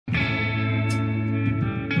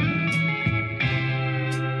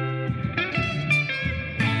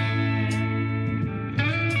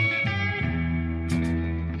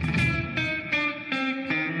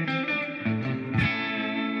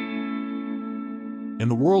In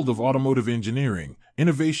the world of automotive engineering,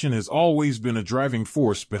 innovation has always been a driving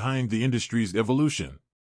force behind the industry's evolution.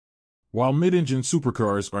 While mid-engine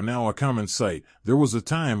supercars are now a common sight, there was a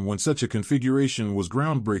time when such a configuration was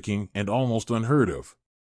groundbreaking and almost unheard of.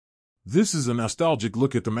 This is a nostalgic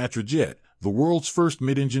look at the Matra Djet, the world's first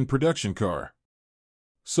mid-engine production car.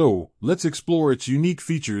 So, let's explore its unique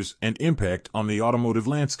features and impact on the automotive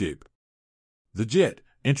landscape. The Jet,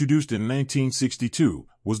 introduced in 1962,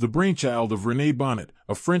 was the brainchild of René Bonnet,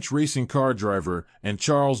 a French racing car driver, and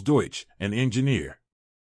Charles Deutsch, an engineer.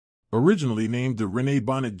 Originally named the René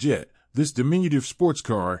Bonnet Djet, this diminutive sports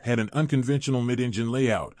car had an unconventional mid-engine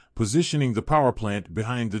layout, positioning the powerplant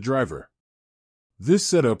behind the driver. This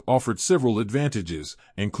setup offered several advantages,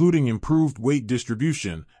 including improved weight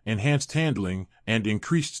distribution, enhanced handling, and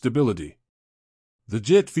increased stability. The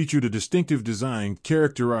Jet featured a distinctive design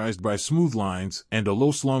characterized by smooth lines and a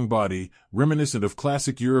low-slung body, reminiscent of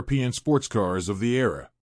classic European sports cars of the era.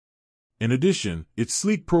 In addition, its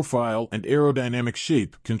sleek profile and aerodynamic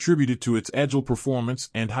shape contributed to its agile performance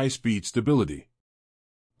and high-speed stability.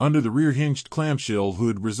 Under the rear-hinged clamshell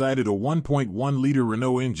hood resided a 1.1-liter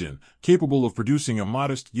Renault engine, capable of producing a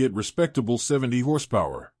modest yet respectable 70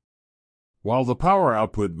 horsepower. While the power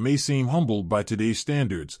output may seem humble by today's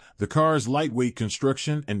standards, the car's lightweight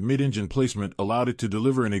construction and mid-engine placement allowed it to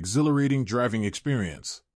deliver an exhilarating driving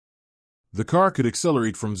experience. The car could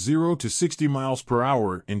accelerate from 0 to 60 miles per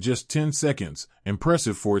hour in just 10 seconds,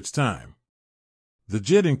 impressive for its time. The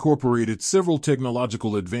Jet incorporated several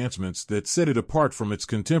technological advancements that set it apart from its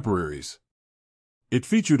contemporaries. It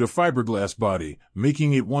featured a fiberglass body,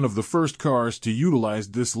 making it one of the first cars to utilize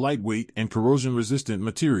this lightweight and corrosion-resistant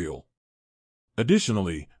material.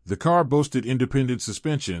 Additionally, the car boasted independent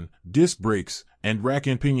suspension, disc brakes, and rack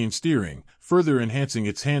and pinion steering, further enhancing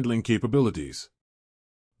its handling capabilities.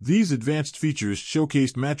 These advanced features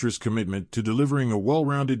showcased Matra's commitment to delivering a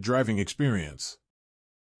well-rounded driving experience.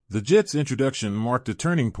 The Jet's introduction marked a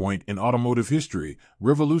turning point in automotive history,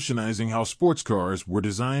 revolutionizing how sports cars were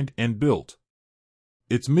designed and built.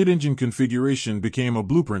 Its mid-engine configuration became a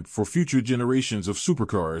blueprint for future generations of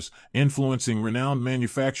supercars, influencing renowned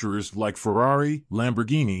manufacturers like Ferrari,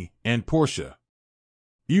 Lamborghini, and Porsche.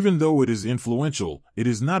 Even though it is influential, it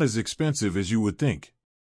is not as expensive as you would think.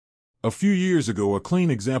 A few years ago, a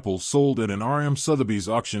clean example sold at an RM Sotheby's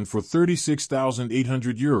auction for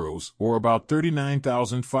 €36,800, or about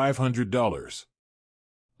 $39,500.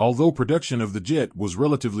 Although production of the Jet was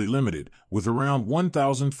relatively limited, with around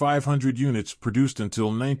 1,500 units produced until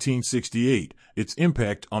 1968, its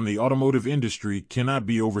impact on the automotive industry cannot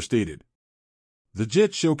be overstated. The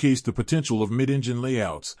Jet showcased the potential of mid-engine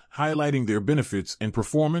layouts, highlighting their benefits in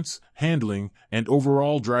performance, handling, and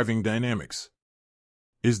overall driving dynamics.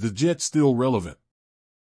 Is the Jet still relevant?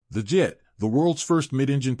 The Jet, the world's first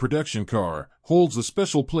mid-engine production car, holds a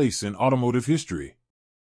special place in automotive history.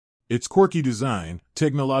 Its quirky design,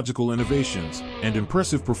 technological innovations, and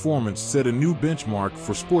impressive performance set a new benchmark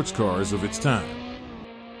for sports cars of its time.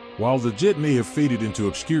 While the Jet may have faded into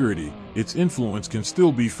obscurity, its influence can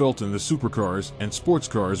still be felt in the supercars and sports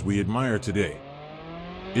cars we admire today.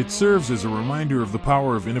 It serves as a reminder of the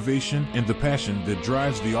power of innovation and the passion that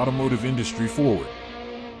drives the automotive industry forward.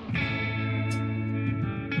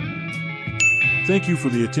 Thank you for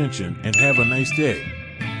the attention and have a nice day.